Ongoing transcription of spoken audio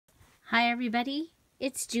Hi everybody,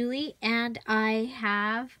 it's Julie and I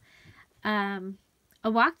have a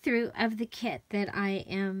walkthrough of the kit that I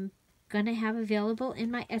am going to have available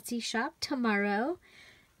in my Etsy shop tomorrow,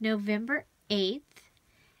 November 8th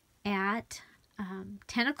at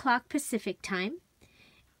 10 o'clock Pacific time.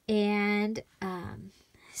 And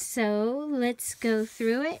so let's go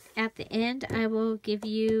through it. At the end I will give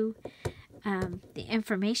you the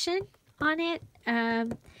information on it.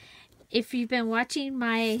 If you've been watching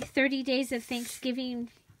my 30 Days of Thanksgiving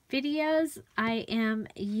videos, I am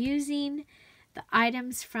using the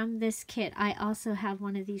items from this kit. I also have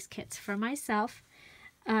one of these kits for myself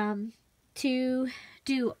to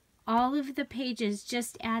do all of the pages,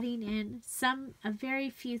 just adding in a very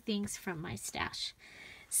few things from my stash.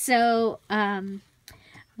 So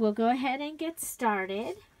we'll go ahead and get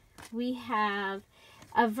started. We have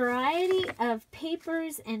a variety of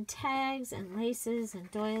papers and tags and laces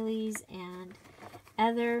and doilies and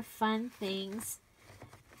other fun things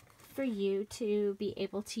for you to be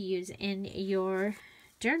able to use in your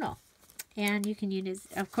journal. And you can use,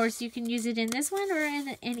 of course, you can use it in this one or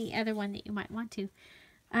in any other one that you might want to.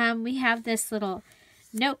 We have this little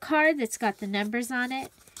note card that's got the numbers on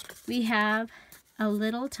it. We have a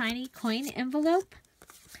little tiny coin envelope.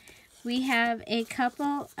 We have a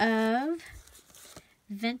couple of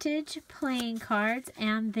vintage playing cards,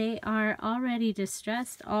 and they are already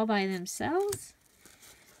distressed all by themselves.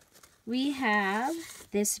 We have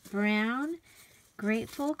this brown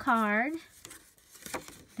grateful card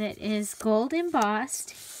that is gold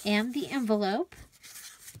embossed and the envelope.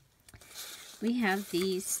 We have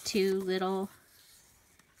these two little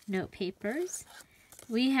note papers.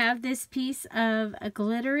 We have this piece of a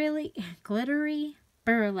glittery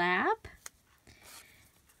burlap,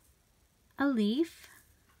 a leaf,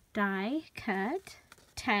 die cut,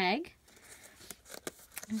 tag.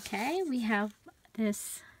 Okay, we have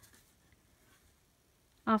this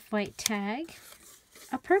off-white tag,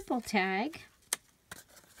 a purple tag.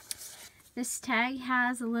 This tag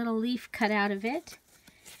has a little leaf cut out of it.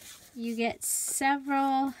 You get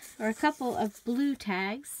several or a couple of blue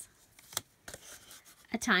tags,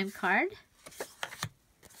 a time card,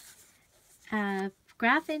 a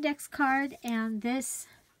graph index card, and this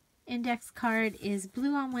index card is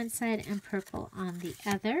blue on one side and purple on the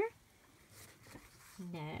other.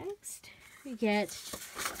 Next, we get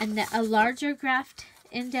a larger graphed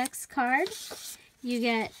index card. You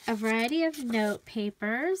get a variety of note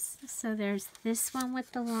papers. So there's this one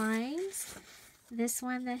with the lines, this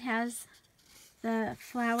one that has the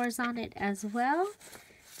flowers on it as well,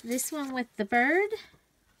 this one with the bird,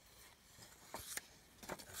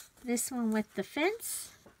 this one with the fence,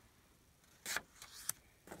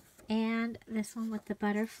 and this one with the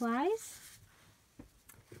butterflies.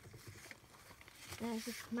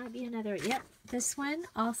 This might be another, yep, this one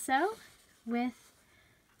also with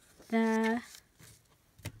the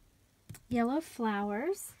yellow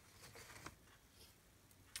flowers.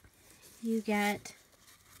 You get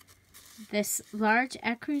this large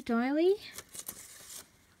ecru doily,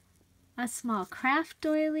 a small craft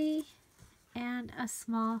doily, and a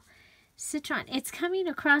small citron. It's coming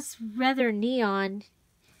across rather neon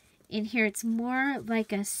in here. It's more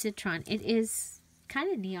like a citron. It is kind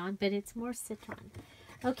of neon, but it's more citron.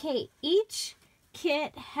 Okay, each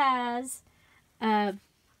kit has a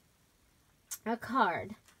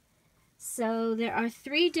card. So there are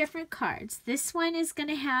 3 different cards. This one is going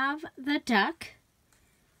to have the duck.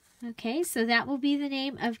 Okay, so that will be the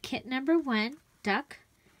name of kit number 1, duck.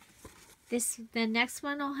 The next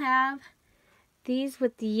one will have these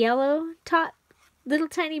with the yellow top, little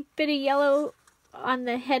tiny bit of yellow on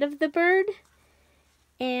the head of the bird,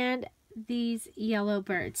 and these yellow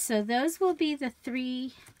birds. So those will be the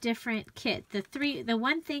 3 different kits. The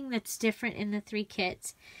one thing that's different in the 3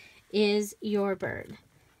 kits is your bird.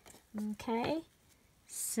 Okay,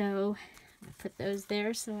 so I'll put those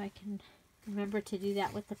there so I can remember to do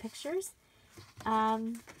that with the pictures.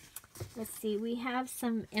 Let's see, we have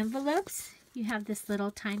some envelopes. You have this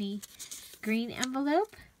little tiny green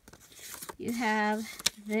envelope. You have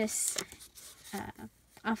this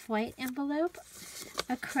off-white envelope,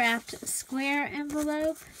 a craft square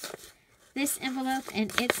envelope, this envelope, and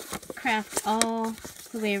it's craft all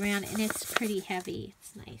the way around, and it's pretty heavy.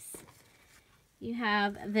 It's nice. You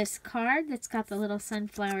have this card that's got the little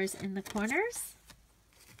sunflowers in the corners.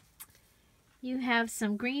 You have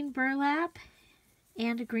some green burlap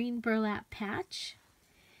and a green burlap patch.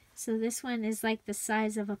 So this one is like the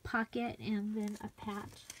size of a pocket and then a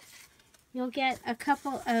patch. You'll get a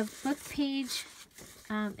couple of book page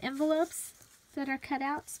envelopes that are cut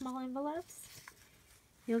out, small envelopes.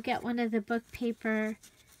 You'll get one of the book paper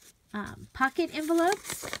pocket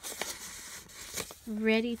envelopes.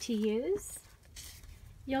 ready to use,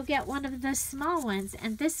 you'll get one of the small ones,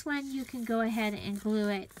 and this one you can go ahead and glue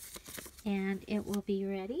it and it will be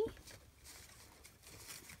ready.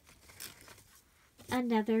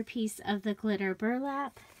 Another piece of the glitter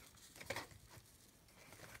burlap.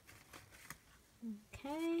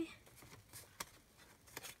 Okay.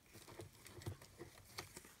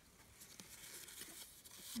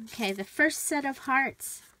 Okay, the first set of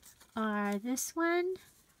hearts are this one,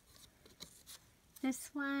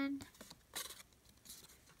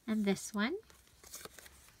 and this one.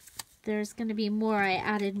 There's going to be more. I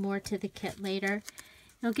added more to the kit later.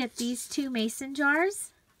 You'll get these 2 mason jars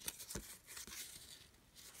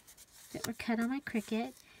that were cut on my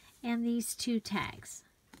Cricut, and these 2 tags.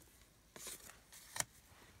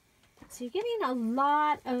 So you're getting a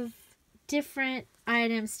lot of different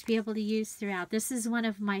items to be able to use throughout. This is one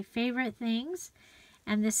of my favorite things,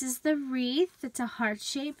 and this is the wreath. It's a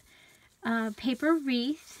heart-shaped paper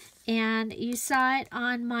wreath, and you saw it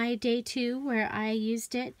on my day 2 where I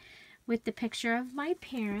used it with the picture of my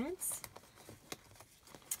parents.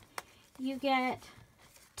 You get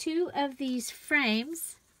 2 of these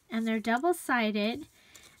frames, and they're double-sided,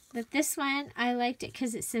 but this one I liked it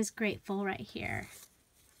because it says grateful right here.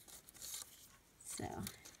 So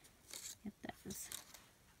get those.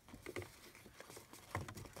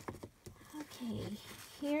 Okay,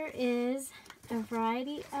 here is a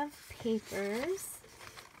variety of papers,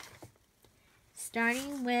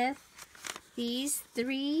 starting with these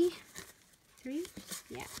 3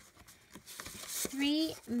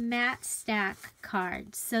 matte stack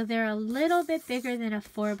cards. So they're a little bit bigger than a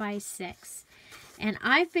 4x6, and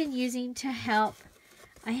I've been using to help.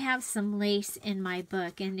 I have some lace in my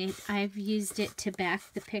book, and I've used it to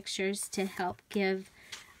back the pictures to help give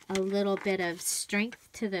a little bit of strength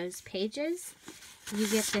to those pages. You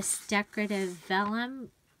get this decorative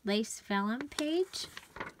vellum, lace vellum page.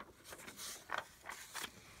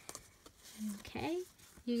 Okay,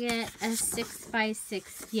 you get a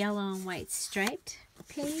 6x6 yellow and white striped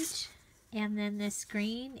page, and then this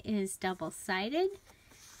green is double-sided.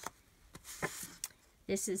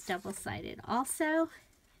 This is double-sided also.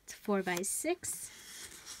 It's 4x6,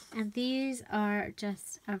 and these are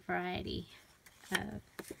just a variety of,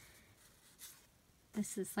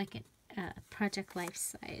 this is like a project life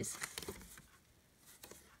size.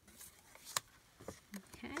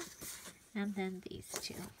 Okay, and then these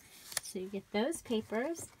 2. So you get those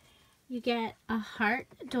papers. You get a heart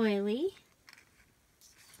doily.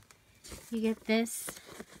 You get this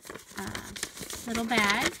little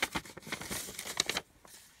bag.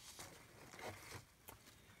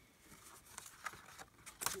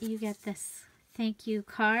 You get this thank you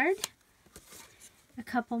card. A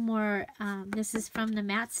couple more. This is from the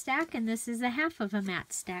matte stack, and this is a half of a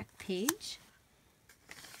matte stack page.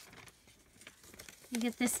 You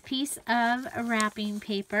get this piece of wrapping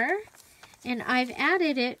paper, and I've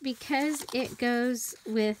added it because it goes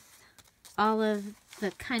with all of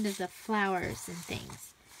the kind of the flowers and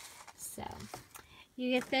things. So you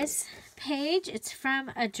get this page. It's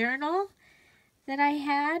from a journal that I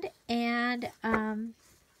had, and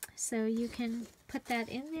so you can put that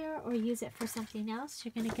in there or use it for something else.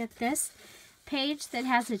 You're going to get this page that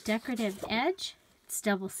has a decorative edge. It's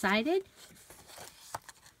double-sided.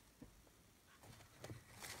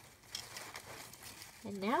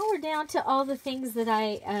 And now we're down to all the things that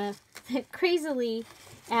I crazily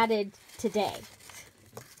added today.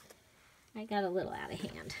 I got a little out of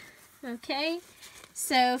hand. Okay,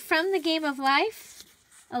 so from the Game of Life,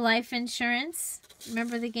 a life insurance.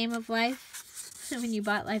 Remember the Game of Life? When you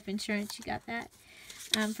bought life insurance, you got that.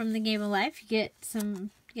 From the Game of Life, you get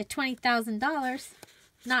 $20,000.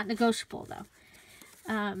 Not negotiable though.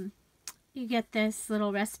 You get this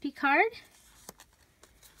little recipe card.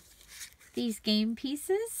 These game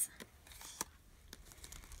pieces.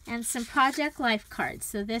 And some Project Life cards.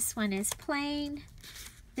 So this one is plain.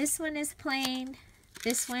 This one is plain.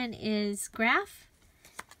 This one is graph.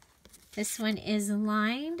 This one is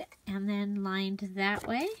lined and then lined that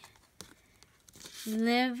way.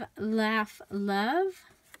 Live, laugh, love.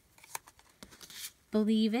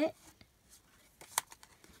 Believe it.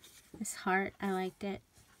 This heart, I liked it.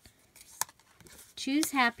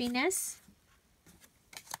 Choose happiness.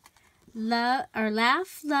 Love, or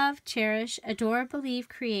laugh, love, cherish, adore, believe,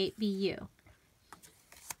 create, be you.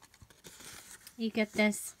 You get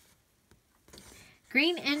this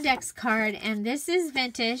green index card, and this is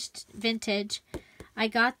vintage. I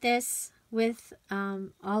got this with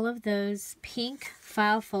all of those pink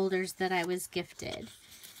file folders that I was gifted.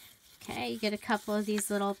 Okay, you get a couple of these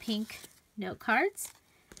little pink note cards.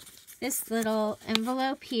 This little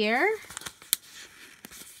envelope here,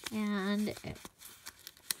 and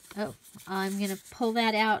Oh, I'm going to pull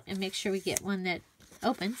that out and make sure we get one that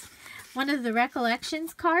opens. One of the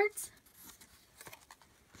recollections cards.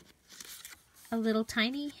 A little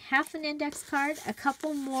tiny half an index card. A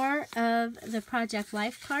couple more of the Project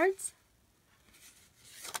Life cards.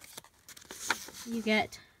 You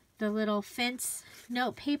get the little fence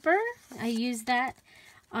note paper. I use that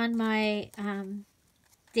on my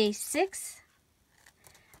day 6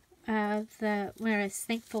 of where I was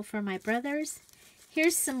thankful for my brothers.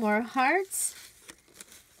 Here's some more hearts.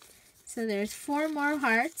 So there's 4 more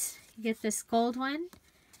hearts. You get this gold one,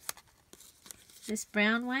 this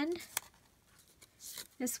brown one,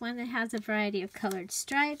 this one that has a variety of colored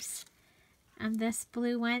stripes, and this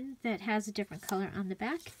blue one that has a different color on the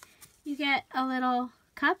back. You get a little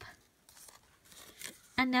cup,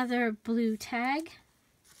 another blue tag,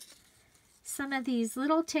 some of these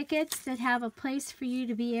little tickets that have a place for you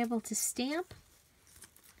to be able to stamp,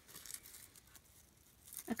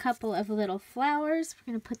 a couple of little flowers.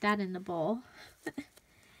 We're going to put that in the bowl.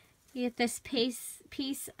 You get this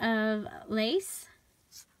piece of lace,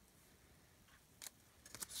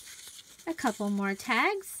 a couple more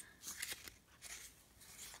tags,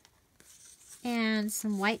 and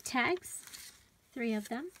some white tags, 3 of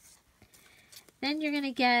them. Then you're going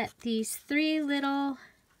to get these 3 little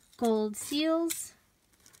gold seals,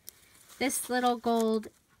 this little gold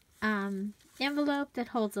envelope that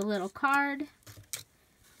holds a little card,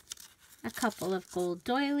 a couple of gold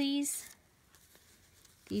doilies,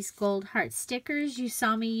 these gold heart stickers. You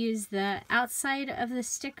saw me use the outside of the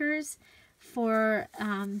stickers for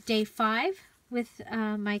day 5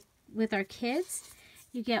 with our kids.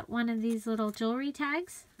 You get one of these little jewelry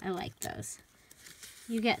tags. I like those.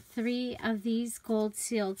 You get 3 of these gold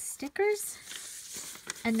sealed stickers,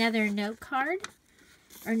 another note card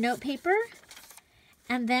or note paper,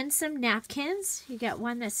 and then some napkins. You get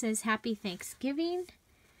one that says Happy Thanksgiving,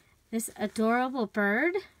 this adorable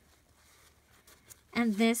bird,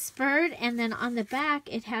 and this bird, and then on the back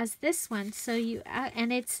it has this one. So you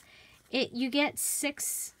you get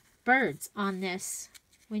 6 birds on this.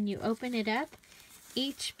 When you open it up,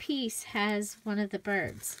 each piece has one of the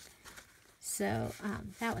birds. So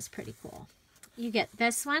that was pretty cool. You get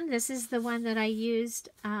this one. This is the one that I used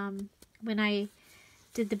when I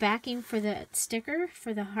did the backing for the sticker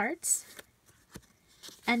for the hearts.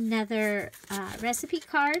 Another recipe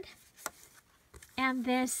card. And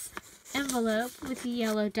this envelope with the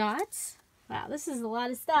yellow dots. Wow, this is a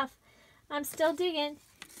lot of stuff. I'm still digging.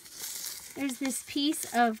 There's this piece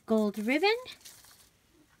of gold ribbon.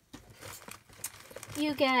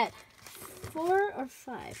 You get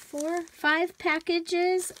 5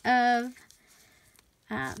 packages of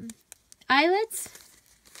eyelets.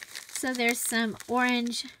 So there's some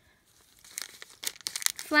orange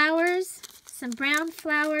flowers, some brown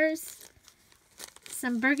flowers,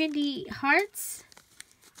 some burgundy hearts,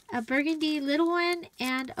 a burgundy little one,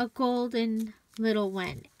 and a golden little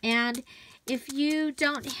one. And if you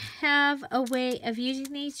don't have a way of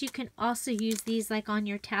using these, you can also use these like on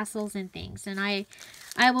your tassels and things. And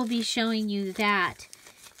I will be showing you that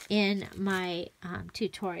in my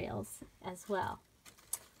tutorials as well.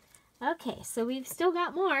 Okay, so we've still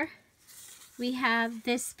got more. We have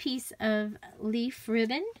this piece of leaf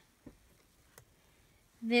ribbon,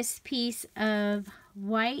 this piece of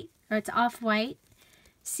white, or it's off-white,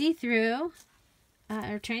 see-through,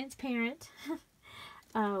 or transparent,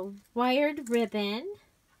 wired ribbon,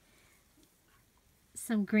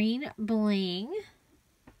 some green bling,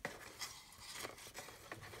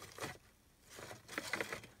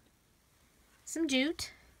 some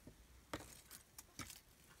jute,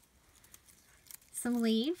 some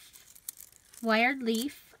leaf, wired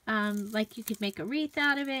leaf, like you could make a wreath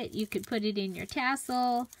out of it, you could put it in your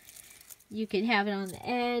tassel, you could have it on the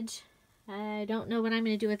edge. I don't know what I'm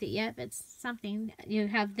going to do with it yet, but it's something. You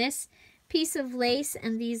have this piece of lace,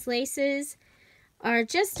 and these laces are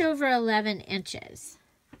just over 11 inches.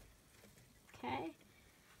 Okay,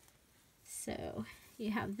 so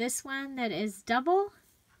you have this one that is double.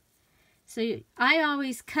 So I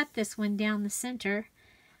always cut this one down the center,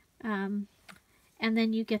 and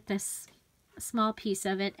then you get this small piece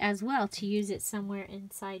of it as well to use it somewhere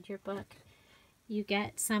inside your book. You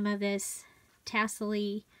get some of this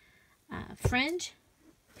tassel-y fringe.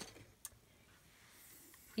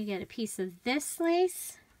 You get a piece of this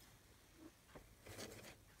lace.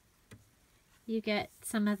 You get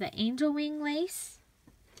some of the angel wing lace.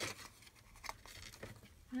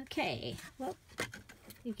 Okay, well,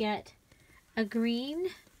 you get a green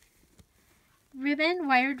ribbon,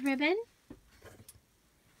 wired ribbon,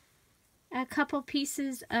 a couple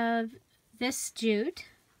pieces of this jute.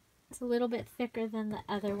 It's a little bit thicker than the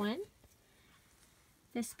other one.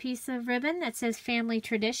 this piece of ribbon that says Family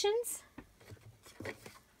Traditions.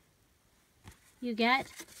 You get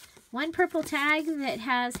one purple tag that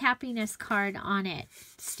has happiness card on it,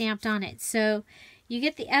 stamped on it. So you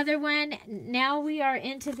get the other one. Now we are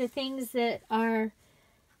into the things that are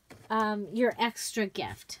your extra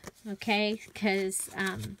gift, okay? Because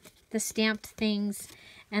the stamped things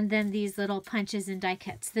and then these little punches and die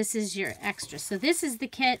cuts. This is your extra. So this is the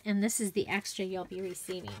kit and this is the extra you'll be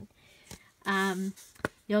receiving.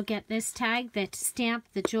 You'll get this tag that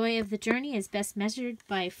stamped the joy of the journey is best measured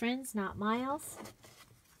by friends, not miles.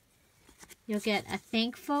 You'll get a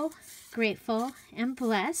thankful, grateful, and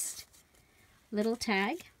blessed little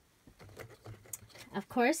tag. Of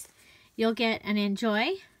course, you'll get an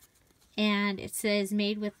enjoy, and it says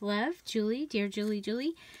made with love, Julie, dear Julie,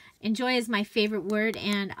 Julie. Enjoy is my favorite word,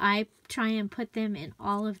 and I try and put them in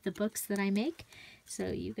all of the books that I make. So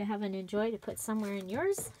you can have an enjoy to put somewhere in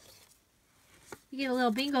yours. You get a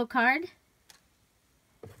little bingo card.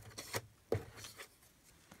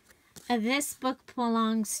 This book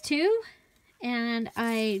belongs to, and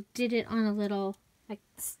I did it on a little, I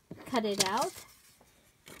cut it out.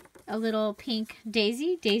 A little pink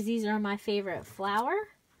daisy. Daisies are my favorite flower.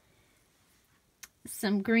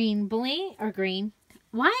 Some green bling, or green.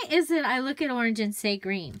 Why is it I look at orange and say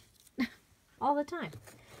green? All the time.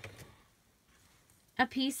 A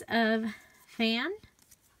piece of fan.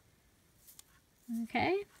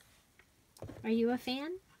 Okay. Are you a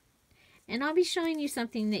fan? And I'll be showing you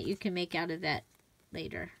something that you can make out of that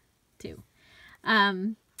later, too.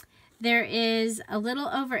 There is a little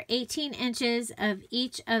over 18 inches of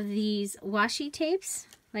each of these washi tapes,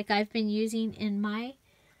 like I've been using in my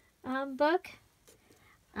book.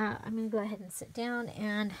 I'm going to go ahead and sit down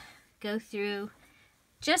and go through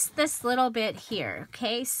just this little bit here,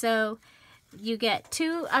 okay? So you get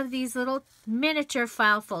 2 of these little miniature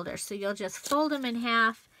file folders. So you'll just fold them in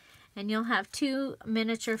half, and you'll have 2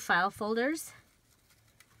 miniature file folders.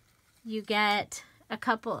 You get a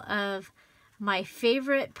couple of my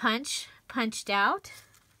favorite punched out.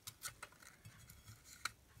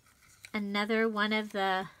 Another one of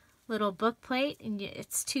the little book plate, and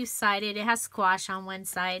it's 2-sided. It has squash on one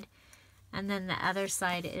side, and then the other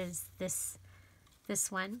side is this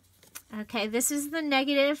one. Okay, this is the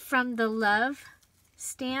negative from the love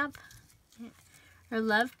stamp, or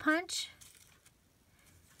love punch.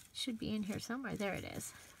 Should be in here somewhere. There it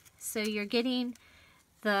is. So you're getting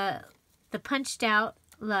the punched out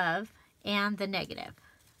love and the negative.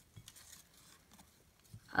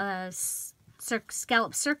 A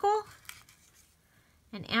scallop circle,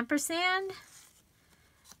 an ampersand,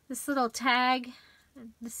 this little tag.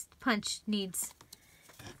 This punch needs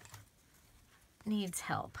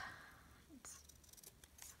help.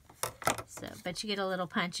 So, but you get a little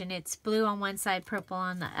punch, and it's blue on one side, purple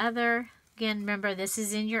on the other. Again, remember, this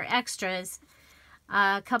is in your extras.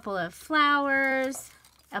 A couple of flowers,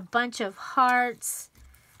 a bunch of hearts,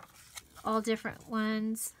 all different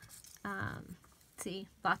ones. See,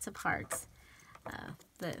 lots of hearts.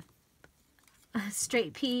 The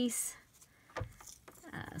straight piece,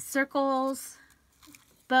 circles,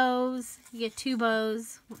 bows. You get 2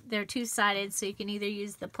 bows. They're 2-sided, so you can either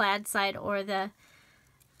use the plaid side or the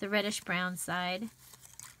reddish brown side.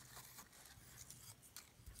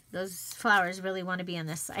 Those flowers really want to be on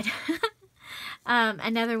this side.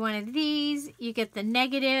 Another one of these. You get the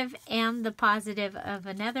negative and the positive of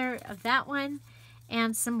another of that one,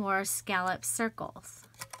 and some more scallop circles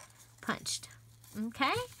punched.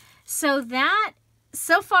 Okay, so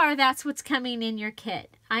far that's what's coming in your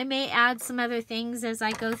kit. I may add some other things as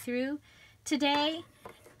I go through today.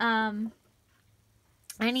 I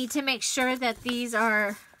need to make sure that these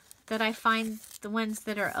are, that I find the ones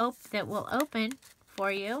that are that will open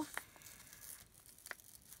for you.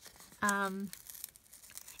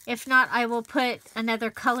 If not, I will put another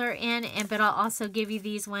color in, but I'll also give you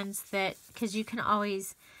these ones that, because you can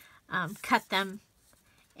always cut them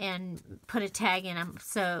and put a tag in them.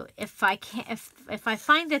 So if I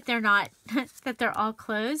find that they're not, that they're all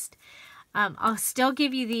closed, I'll still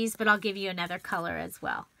give you these, but I'll give you another color as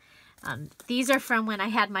well. These are from when I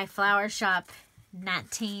had my flower shop,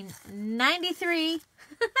 1993,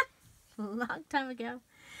 a long time ago.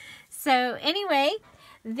 So anyway,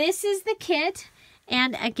 this is the kit.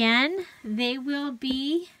 And again, they will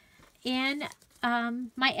be in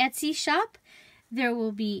my Etsy shop. There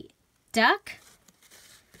will be duck,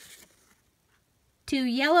 2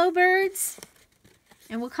 yellow birds,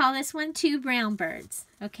 and we'll call this one 2 brown birds.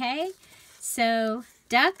 Okay? So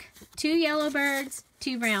duck, 2 yellow birds,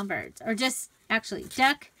 2 brown birds. Or just, actually,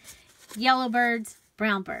 duck, yellow birds,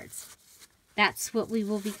 brown birds. That's what we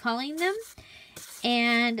will be calling them.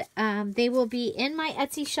 And they will be in my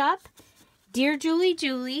Etsy shop,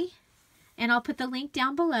 Dearjuliejulie, and I'll put the link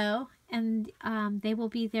down below. And they will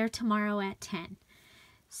be there tomorrow at 10.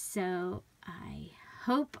 So I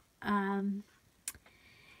hope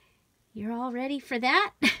you're all ready for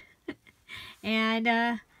that.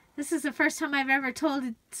 And this is the first time I've ever told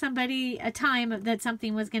somebody a time that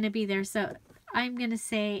something was going to be there. So I'm going to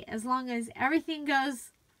say, as long as everything goes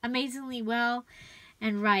amazingly well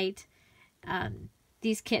and right,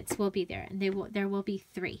 these kits will be there. And there will be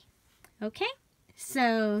 3. Okay?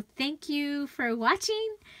 So thank you for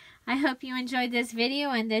watching. I hope you enjoyed this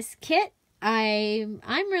video and this kit. I'm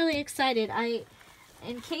really excited.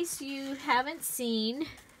 In case you haven't seen,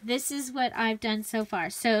 this is what I've done so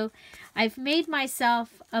far. So I've made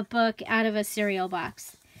myself a book out of a cereal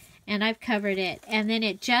box, and I've covered it. And then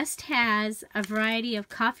it just has a variety of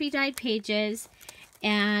coffee dyed pages,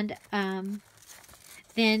 and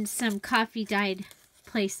then some coffee dyed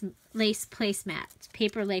lace placemats,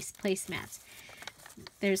 paper lace placemats.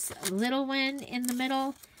 There's a little one in the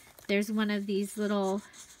middle. There's one of these little,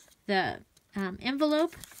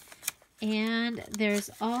 envelope, and there's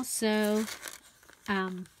also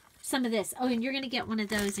some of this. Oh, and you're going to get one of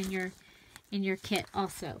those in your kit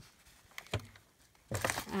also.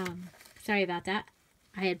 Sorry about that.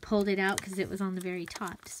 I had pulled it out because it was on the very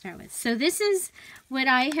top to start with. So this is what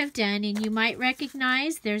I have done, and you might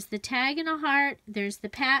recognize there's the tag and a heart, there's the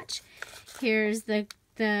patch, here's the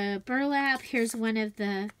burlap, here's one of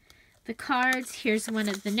the cards, here's one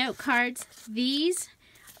of the note cards. These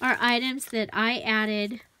are items that I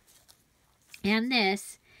added, and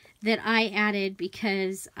this that I added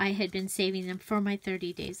because I had been saving them for my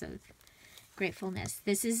 30 days of gratefulness.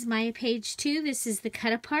 This is my page 2. This is the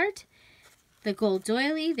cut apart, the gold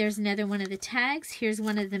doily. There's another one of the tags. Here's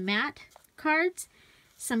one of the matte cards,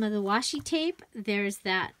 some of the washi tape. There's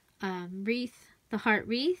that wreath, the heart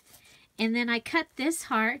wreath. And then I cut this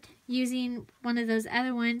heart using one of those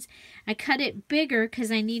other ones. I cut it bigger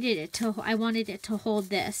because I wanted it to hold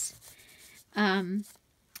this.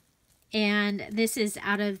 And this is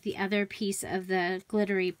out of the other piece of the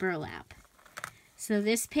glittery burlap. So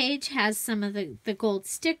this page has some of the gold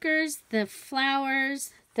stickers, the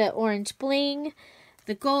flowers, the orange bling,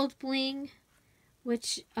 the gold bling,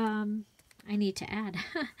 which I need to add.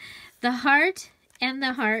 The heart,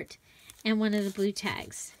 and one of the blue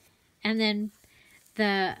tags. And then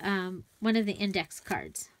the one of the index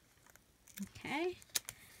cards. Okay.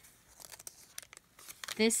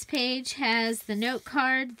 This page has the note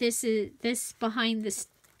card. This behind this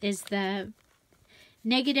is the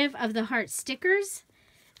negative of the heart stickers.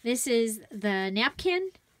 This is the napkin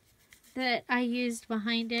that I used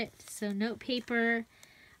behind it. So note paper.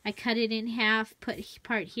 I cut it in half, put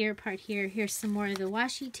part here, part here. Here's some more of the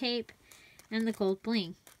washi tape and the gold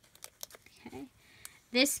bling. Okay.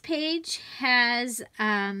 This page has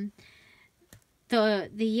the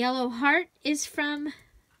yellow heart is from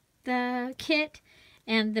the kit,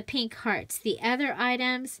 and the pink hearts. The other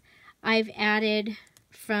items I've added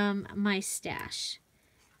from my stash.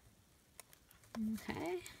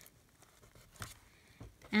 Okay.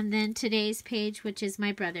 And then today's page, which is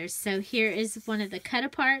my brother's. So here is one of the cut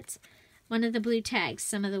aparts, one of the blue tags,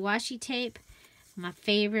 some of the washi tape, my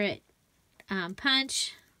favorite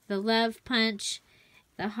punch, the love punch,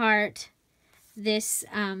 the heart, this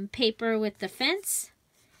paper with the fence,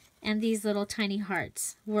 and these little tiny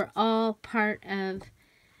hearts were all part of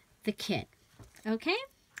the kit. Okay,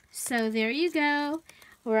 so there you go.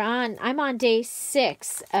 I'm on day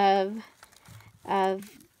 6 of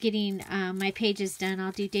getting my pages done.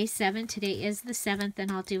 I'll do day 7. Today is the 7th,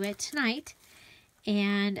 and I'll do it tonight.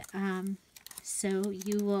 And so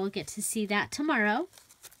you will get to see that tomorrow.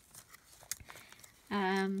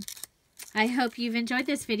 I hope you've enjoyed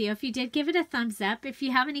this video. If you did, give it a thumbs up. If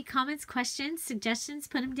you have any comments, questions, suggestions,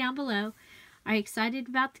 put them down below. Are you excited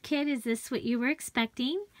about the kit? Is this what you were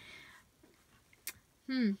expecting?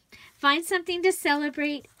 Find something to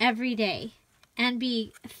celebrate every day. And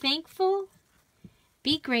be thankful,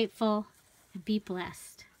 be grateful, and be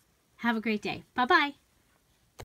blessed. Have a great day. Bye-bye.